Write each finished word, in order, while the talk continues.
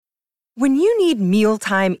When you need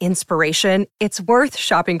mealtime inspiration, it's worth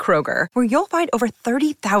shopping Kroger, where you'll find over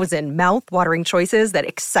 30,000 mouth-watering choices that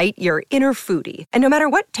excite your inner foodie. And no matter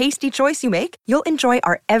what tasty choice you make, you'll enjoy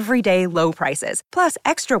our everyday low prices, plus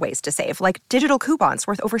extra ways to save, like digital coupons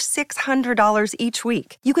worth over $600 each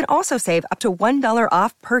week. You can also save up to $1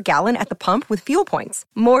 off per gallon at the pump with fuel points.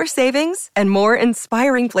 More savings and more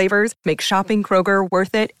inspiring flavors make shopping Kroger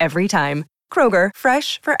worth it every time. Kroger,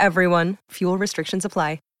 fresh for everyone. Fuel restrictions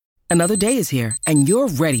apply. Another day is here, and you're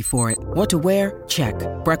ready for it. What to wear? Check.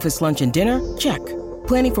 Breakfast, lunch, and dinner? Check.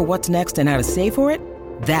 Planning for what's next and how to save for it?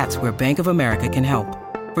 That's where Bank of America can help.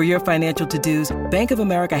 For your financial to-dos, Bank of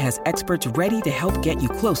America has experts ready to help get you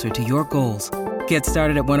closer to your goals. Get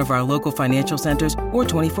started at one of our local financial centers or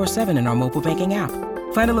 24/7 in our mobile banking app.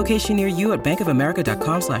 Find a location near you at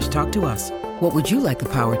bankofamerica.com/talktous. What would you like the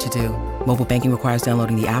power to do? Mobile banking requires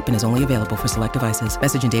downloading the app and is only available for select devices.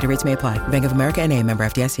 Message and data rates may apply. Bank of America N.A., member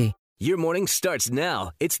FDIC. Your morning starts now.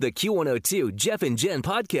 It's the Q102 Jeff and Jen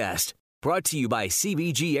podcast, brought to you by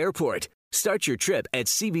CBG Airport. Start your trip at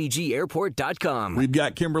CBGAirport.com. We've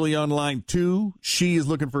got Kimberly on line 2. She is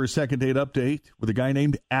looking for a second date update with a guy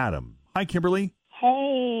named Adam. Hi, Kimberly.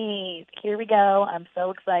 Hey, here we go. I'm so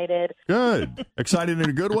excited. Good. Excited in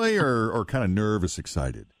a good way or kind of nervous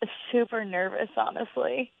excited? Super nervous,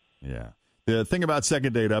 honestly. Yeah. The thing about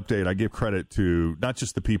second date update, I give credit to not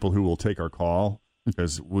just the people who will take our call,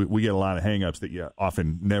 because we get a lot of hang-ups that you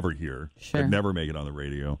often never hear, that never make it on the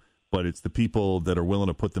radio, but it's the people that are willing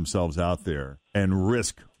to put themselves out there and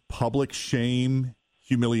risk public shame,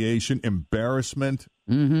 humiliation, embarrassment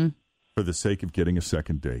for the sake of getting a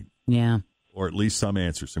second date. Yeah. Or at least some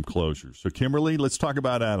answer, some closure. So, Kimberly, let's talk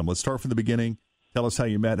about Adam. Let's start from the beginning. Tell us how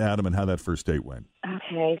you met Adam and how that first date went.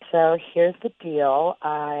 Okay, so here's the deal.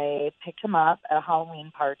 I picked him up at a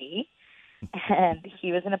Halloween party, and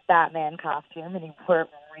he was in a Batman costume, and he wore it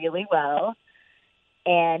really well.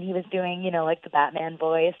 And he was doing, like the Batman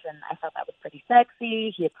voice, and I thought that was pretty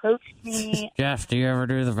sexy. He approached me. Jeff, do you ever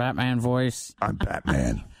do the Batman voice? I'm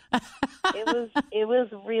Batman. It was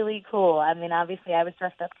really cool. I mean, obviously, I was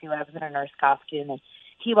dressed up, too. I was in a nurse costume, and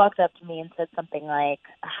he walked up to me and said something like,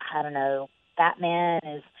 I don't know, Batman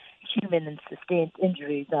is human and sustained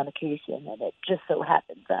injuries on occasion, and it just so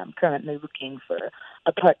happens I'm currently looking for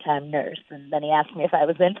a part-time nurse. And then he asked me if I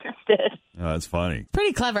was interested. Oh, that's funny.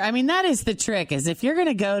 Pretty clever. I mean, that is the trick, is if you're going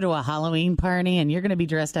to go to a Halloween party and you're going to be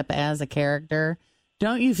dressed up as a character,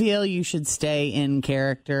 don't you feel you should stay in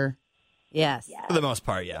character? Yes. Yeah. For the most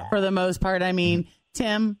part, yeah. For the most part. I mean,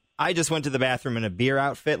 Tim? I just went to the bathroom in a beer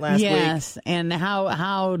outfit last week. Yes, and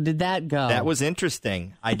how did that go? That was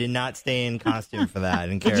interesting. I did not stay in costume for that,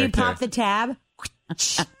 in character. Did you pop the tab?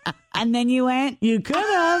 And then you went? You could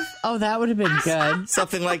have. Oh, that would have been good.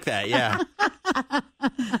 Something like that, yeah.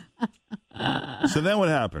 So then what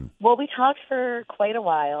happened? Well, we talked for quite a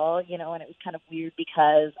while, and it was kind of weird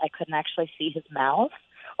because I couldn't actually see his mouth,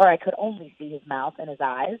 or I could only see his mouth and his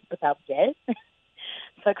eyes without it.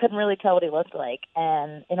 So I couldn't really tell what he looked like.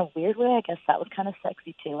 And in a weird way, I guess that was kind of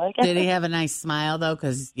sexy, too, I guess. Did he have a nice smile, though?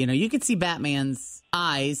 Because, you could see Batman's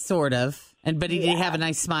eyes, sort of. But did he have a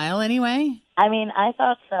nice smile anyway? I mean, I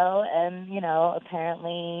thought so. And,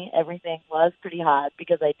 apparently everything was pretty hot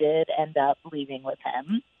because I did end up leaving with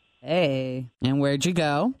him. Hey. And where'd you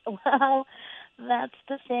go? Well, that's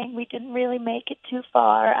the thing. We didn't really make it too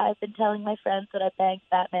far. I've been telling my friends that I banged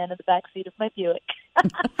Batman in the backseat of my Buick.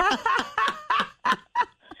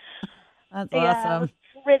 That's yeah, awesome. that was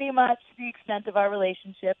pretty much the extent of our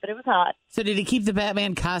relationship, but it was hot. So did he keep the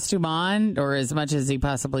Batman costume on, or as much as he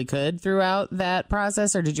possibly could throughout that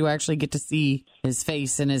process, or did you actually get to see his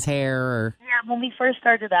face and his hair? Or? Yeah, when we first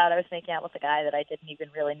started out, I was making out with a guy that I didn't even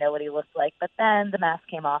really know what he looked like, but then the mask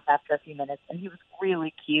came off after a few minutes, and he was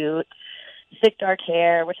really cute. Thick, dark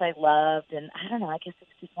hair, which I loved, and I don't know, I guess it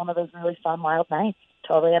was just one of those really fun, wild nights.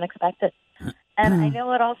 Totally unexpected. And I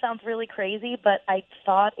know it all sounds really crazy, but I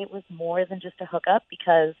thought it was more than just a hookup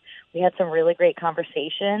because we had some really great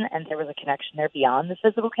conversation and there was a connection there beyond the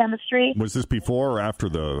physical chemistry. Was this before or after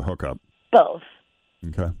the hookup? Both.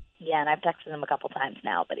 Okay. Yeah, and I've texted him a couple times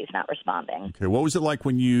now, but he's not responding. Okay. What was it like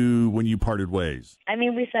when you parted ways? I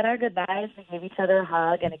mean, we said our goodbyes. We gave each other a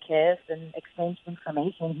hug and a kiss and exchanged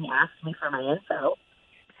information. He asked me for my info,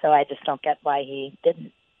 so I just don't get why he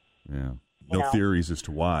didn't. Yeah. No theories as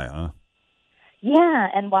to why, huh? Yeah,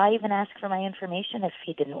 and why even ask for my information if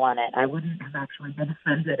he didn't want it? I wouldn't have actually been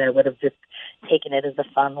offended. I would have just taken it as a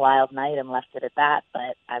fun, wild night and left it at that,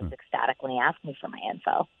 but I was ecstatic when he asked me for my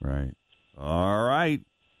info. Right. All right.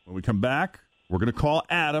 When we come back, we're going to call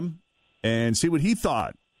Adam and see what he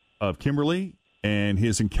thought of Kimberly and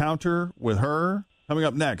his encounter with her. Coming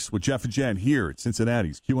up next with Jeff and Jen here at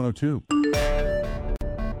Cincinnati's Q102.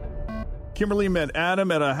 Kimberly met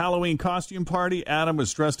Adam at a Halloween costume party. Adam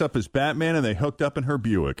was dressed up as Batman, and they hooked up in her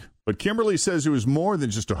Buick. But Kimberly says it was more than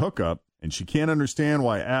just a hookup, and she can't understand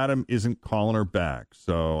why Adam isn't calling her back.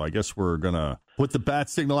 So I guess we're going to put the bat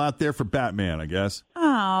signal out there for Batman, I guess.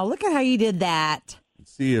 Oh, look at how you did that.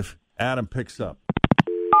 Let's see if Adam picks up.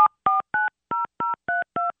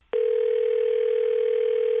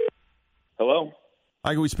 Hello?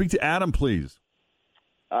 Hi, can we speak to Adam, please?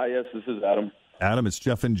 Yes, this is Adam. Adam, it's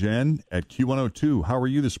Jeff and Jen at Q102. How are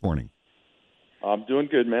you this morning? I'm doing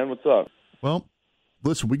good, man. What's up? Well,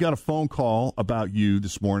 listen, we got a phone call about you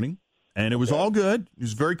this morning, and it was all good. It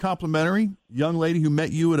was very complimentary. Young lady who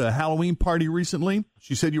met you at a Halloween party recently.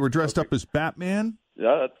 She said you were dressed up as Batman.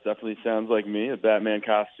 Yeah, that definitely sounds like me. A Batman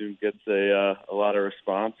costume gets a lot of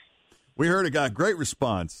response. We heard it got great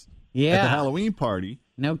response at Yeah. the Halloween party.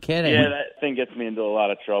 No kidding. Yeah, that thing gets me into a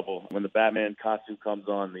lot of trouble. When the Batman costume comes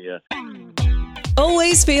on,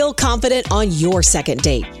 Always feel confident on your second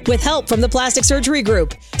date. With help from the Plastic Surgery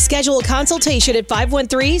Group. Schedule a consultation at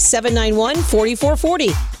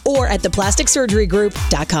 513-791-4440 or at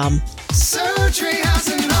theplasticsurgerygroup.com. Surgery has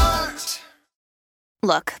an art.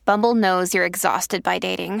 Look, Bumble knows you're exhausted by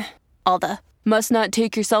dating. All the must not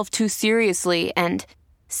take yourself too seriously and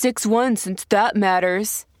 6'1" since that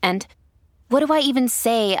matters. And what do I even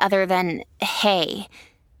say other than hey?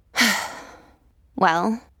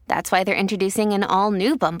 Well, that's why they're introducing an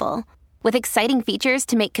all-new Bumble with exciting features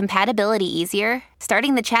to make compatibility easier,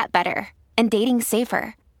 starting the chat better, and dating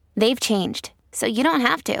safer. They've changed, so you don't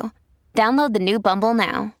have to. Download the new Bumble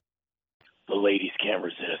now. the ladies can't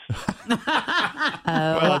resist.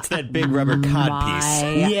 Well, it's that big rubber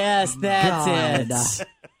codpiece. Yes, that's it.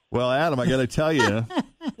 Well, Adam, I got to tell you,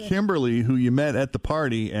 Kimberly, who you met at the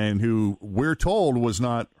party and who we're told was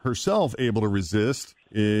not herself able to resist,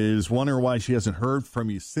 is wondering why she hasn't heard from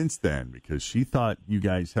you since then, because she thought you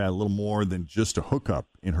guys had a little more than just a hookup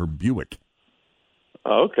in her Buick.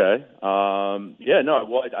 Okay. Yeah, no,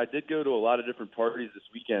 well, I did go to a lot of different parties this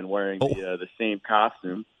weekend wearing the same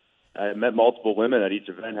costume. I met multiple women at each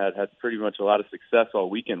event, had pretty much a lot of success all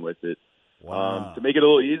weekend with it. Wow. To make it a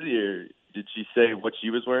little easier, did she say what she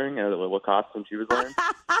was wearing, what costume she was wearing?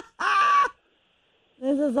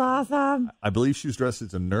 This is awesome. I believe she was dressed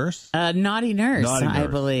as a nurse. Naughty nurse, I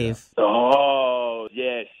believe. Yeah. Oh,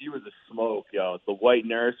 yeah, she was a smoke, yo. The white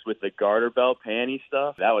nurse with the garter belt panty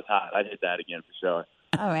stuff, that was hot. I'd hit that again for sure.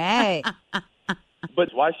 All right.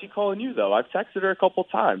 But why is she calling you, though? I've texted her a couple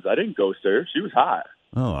times. I didn't ghost her. She was hot.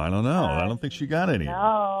 Oh, I don't know. I don't think she got any.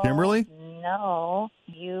 No. Kimberly? No.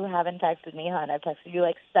 You haven't texted me, hon. I've texted you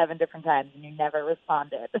like 7 different times, and you never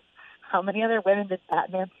responded. How many other women did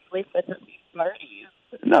Batman sleep with at these parties?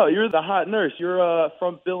 No, you're the hot nurse. You're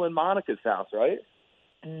from Bill and Monica's house, right?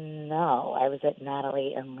 No, I was at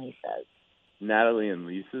Natalie and Lisa's. Natalie and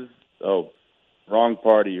Lisa's? Oh, wrong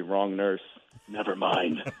party, wrong nurse. Never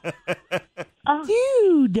mind.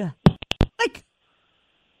 Dude. Like,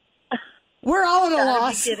 we're all at a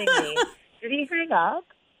loss. Are you kidding me? Did he hang up?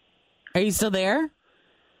 Are you still there?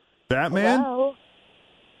 Batman? Hello?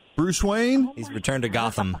 Bruce Wayne? He's returned to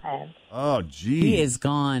Gotham. Oh, geez. He is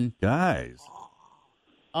gone. Guys.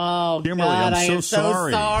 Oh, Kimberly, God, I'm I so am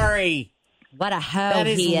sorry. so sorry. What a hoe That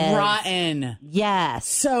is he is. rotten. Yes.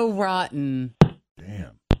 So rotten.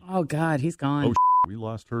 Damn. Oh, God, he's gone. Oh, we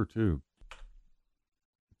lost her, too.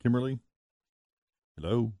 Kimberly?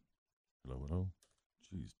 Hello? Hello?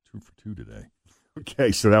 Jeez, 2 for 2 today.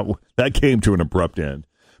 Okay, so that came to an abrupt end.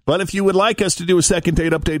 But if you would like us to do a second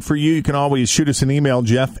date update for you, you can always shoot us an email,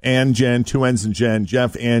 Jeff and Jen, 2 N's and Jen,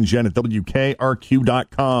 Jeff and Jen at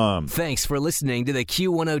WKRQ.com. Thanks for listening to the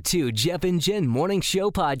Q102 Jeff and Jen Morning Show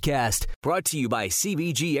podcast, brought to you by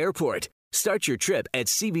CBG Airport. Start your trip at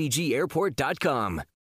CBGAirport.com.